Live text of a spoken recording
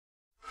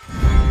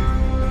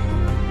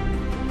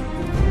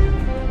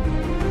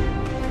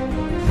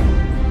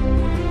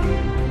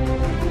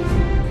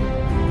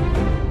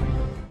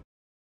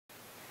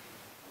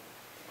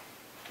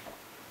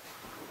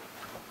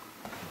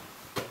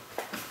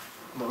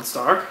Lord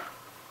Stark.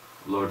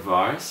 Lord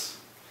Varys,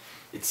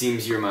 it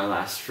seems you're my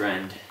last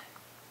friend.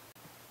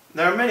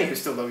 There are many who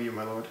still love you,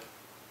 my lord.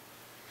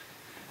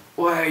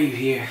 Why are you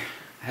here?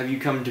 Have you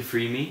come to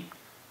free me?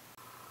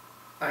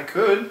 I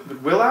could,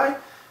 but will I?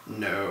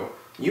 No.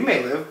 You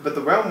may live, but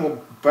the realm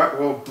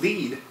will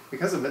bleed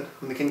because of it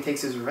when the king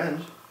takes his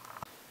revenge.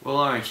 Well,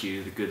 aren't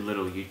you the good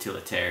little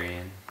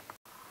utilitarian?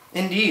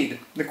 Indeed.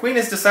 The queen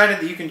has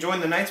decided that you can join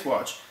the Night's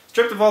Watch.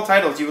 Stripped of all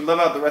titles, you would live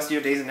out the rest of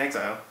your days in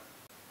exile.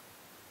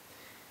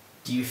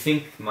 Do you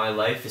think my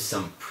life is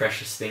some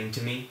precious thing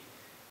to me?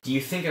 Do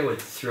you think I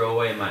would throw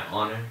away my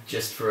honor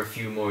just for a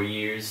few more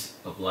years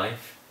of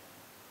life?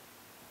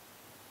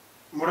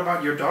 What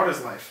about your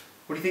daughter's life?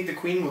 What do you think the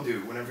queen will do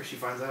whenever she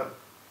finds out?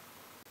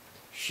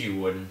 She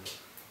wouldn't.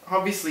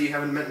 Obviously you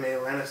haven't met many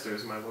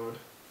Lannisters, my lord.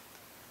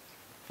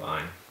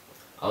 Fine.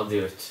 I'll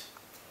do it.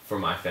 For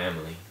my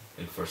family.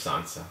 And for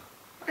Sansa.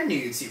 I knew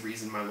you'd see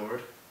reason, my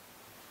lord.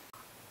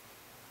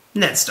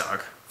 Ned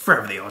Stark.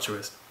 Forever the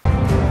altruist.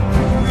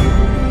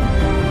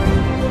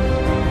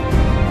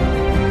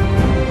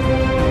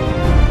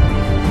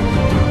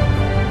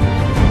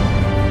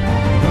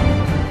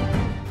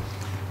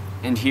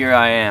 And here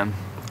I am,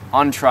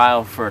 on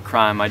trial for a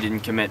crime I didn't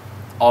commit,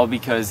 all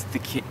because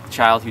the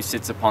child who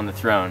sits upon the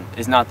throne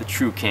is not the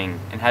true king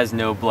and has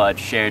no blood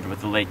shared with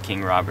the late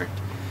King Robert.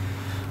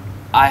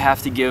 I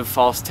have to give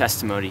false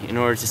testimony in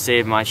order to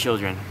save my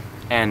children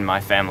and my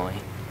family.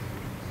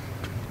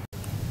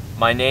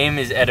 My name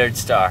is Eddard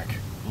Stark,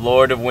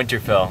 Lord of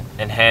Winterfell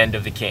and Hand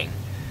of the King.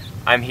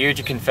 I'm here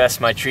to confess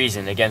my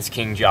treason against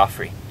King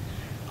Joffrey.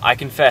 I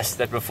confess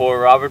that before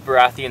Robert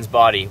Baratheon's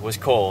body was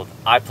cold,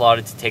 I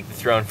plotted to take the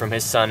throne from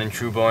his son and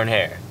true-born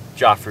heir,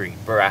 Joffrey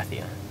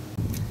Baratheon.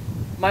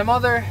 My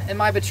mother and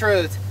my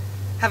betrothed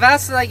have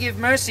asked that I give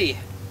mercy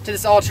to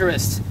this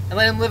altruist and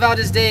let him live out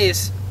his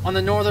days on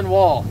the northern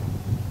wall.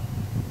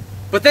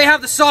 But they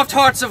have the soft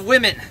hearts of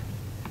women,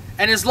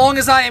 and as long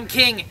as I am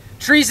king,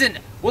 treason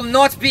will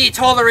not be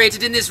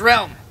tolerated in this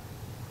realm.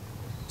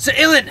 Sir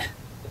Ilyn,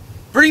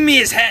 bring me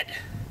his head.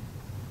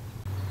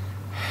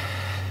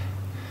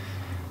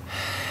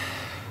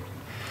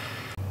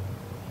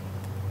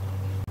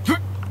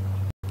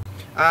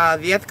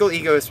 The ethical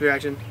egoist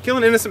reaction. Kill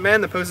an innocent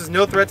man that poses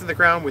no threat to the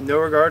crown with no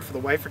regard for the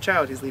wife or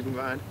child he's leaving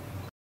behind.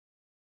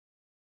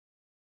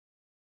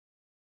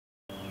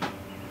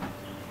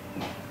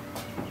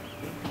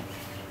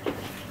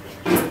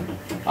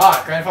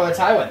 Ah, Grandfather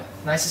Tywin.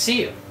 Nice to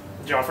see you.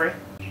 Joffrey,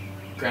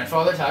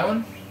 Grandfather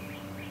Tywin?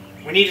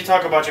 we need to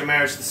talk about your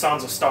marriage to the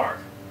Sons of Stark.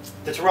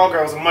 The Tyrell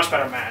girl is a much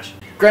better match.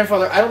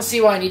 Grandfather, I don't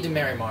see why I need to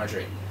marry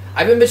Marjorie.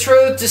 I've been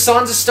betrothed to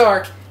Sansa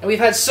Stark, and we've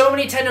had so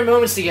many tender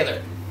moments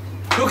together.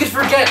 Who could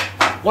forget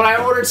when I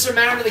ordered Sir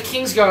Marin of the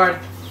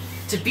Kingsguard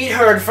to beat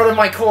her in front of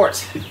my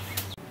court?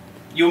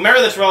 You will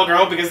marry the Tyrell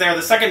girl because they are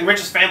the second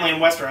richest family in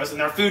Westeros and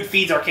their food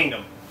feeds our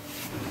kingdom.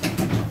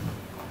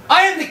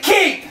 I am the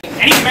king!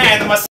 Any man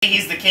that must say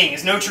he's the king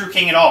is no true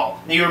king at all.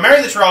 Now you will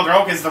marry the Tyrell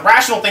girl because it's the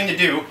rational thing to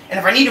do, and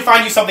if I need to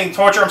find you something to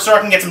torture, I'm sure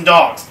I can get some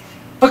dogs.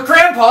 But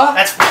Grandpa!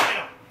 That's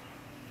final.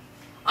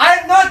 I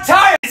am not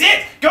tired! That's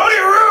it! Go to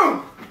your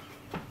room!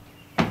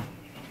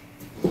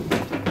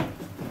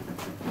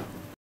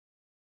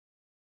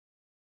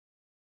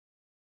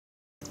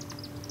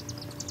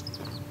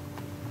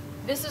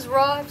 This is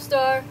Robb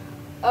Stark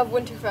of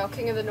Winterfell,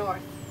 King of the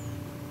North.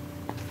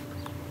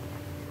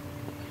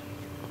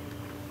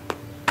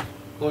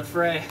 Lord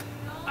Frey,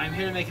 I am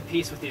here to make a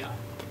peace with you.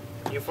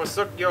 You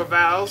forsook your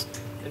vows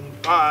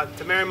and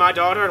to marry my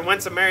daughter and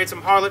went and married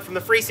some harlot from the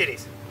Free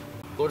Cities.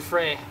 Lord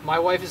Frey, my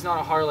wife is not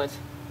a harlot.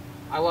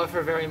 I love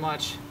her very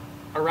much,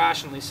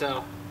 irrationally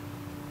so.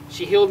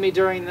 She healed me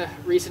during the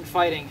recent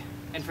fighting,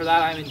 and for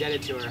that I am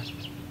indebted to her.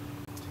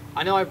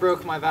 I know I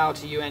broke my vow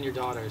to you and your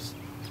daughters,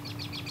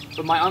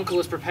 but my uncle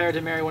is prepared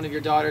to marry one of your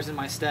daughters in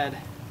my stead,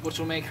 which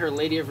will make her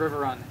Lady of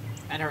Riverrun,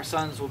 and her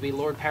sons will be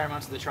Lord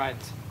Paramounts of the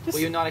Trident. Will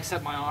you not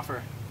accept my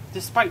offer?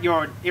 Despite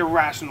your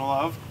irrational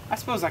love, I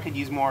suppose I could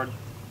use more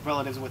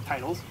relatives with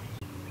titles.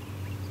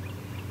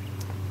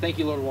 Thank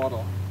you, Lord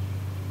Waddle.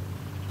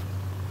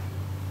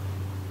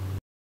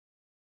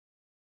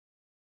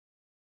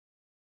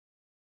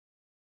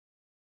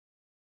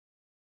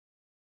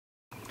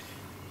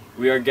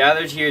 We are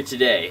gathered here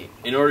today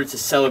in order to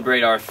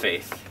celebrate our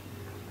faith.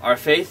 Our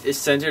faith is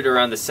centered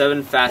around the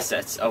 7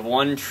 facets of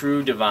one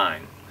true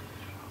divine.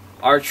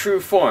 Our true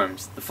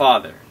forms, the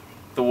Father,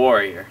 the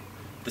Warrior,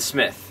 the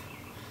Smith,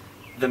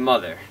 the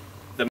Mother,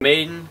 the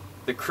Maiden,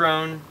 the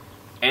Crone,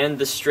 and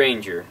the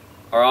Stranger,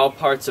 are all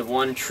parts of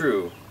one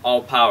true,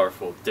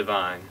 all-powerful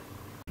divine.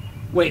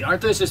 Wait,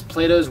 aren't those just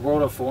Plato's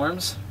World of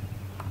Forms?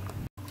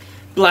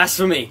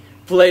 Blasphemy!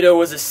 Plato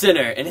was a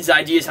sinner, and his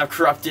ideas have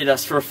corrupted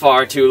us for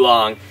far too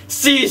long.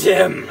 Seize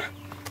him!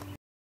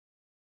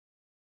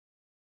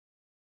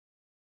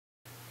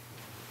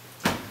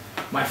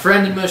 My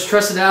friend and most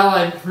trusted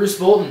ally, Roose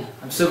Bolton.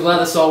 I'm so glad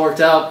this all worked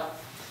out.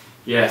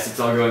 Yes, it's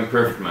all going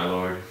perfect, my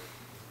lord.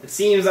 It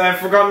seems I've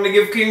forgotten to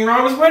give King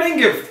Robb his wedding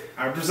gift.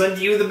 I present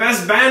to you the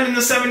best band in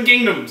the 7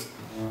 kingdoms.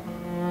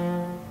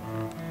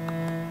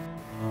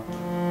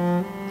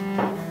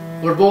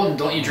 Lord Bolton,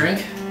 don't you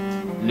drink?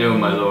 No,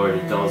 my lord,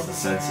 it dulls the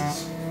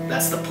senses.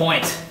 That's the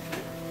point.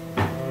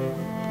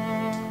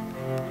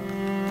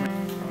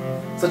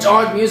 Such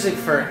odd music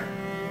for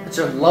such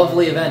a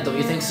lovely event, don't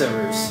you think so,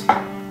 Roos?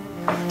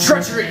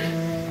 Treachery!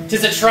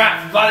 'Tis a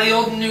trap by the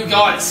old and new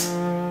gods.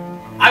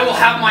 I will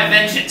have my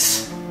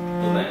vengeance.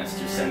 The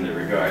Lannister send their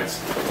regards.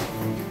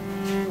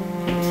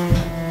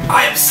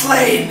 I am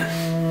slain!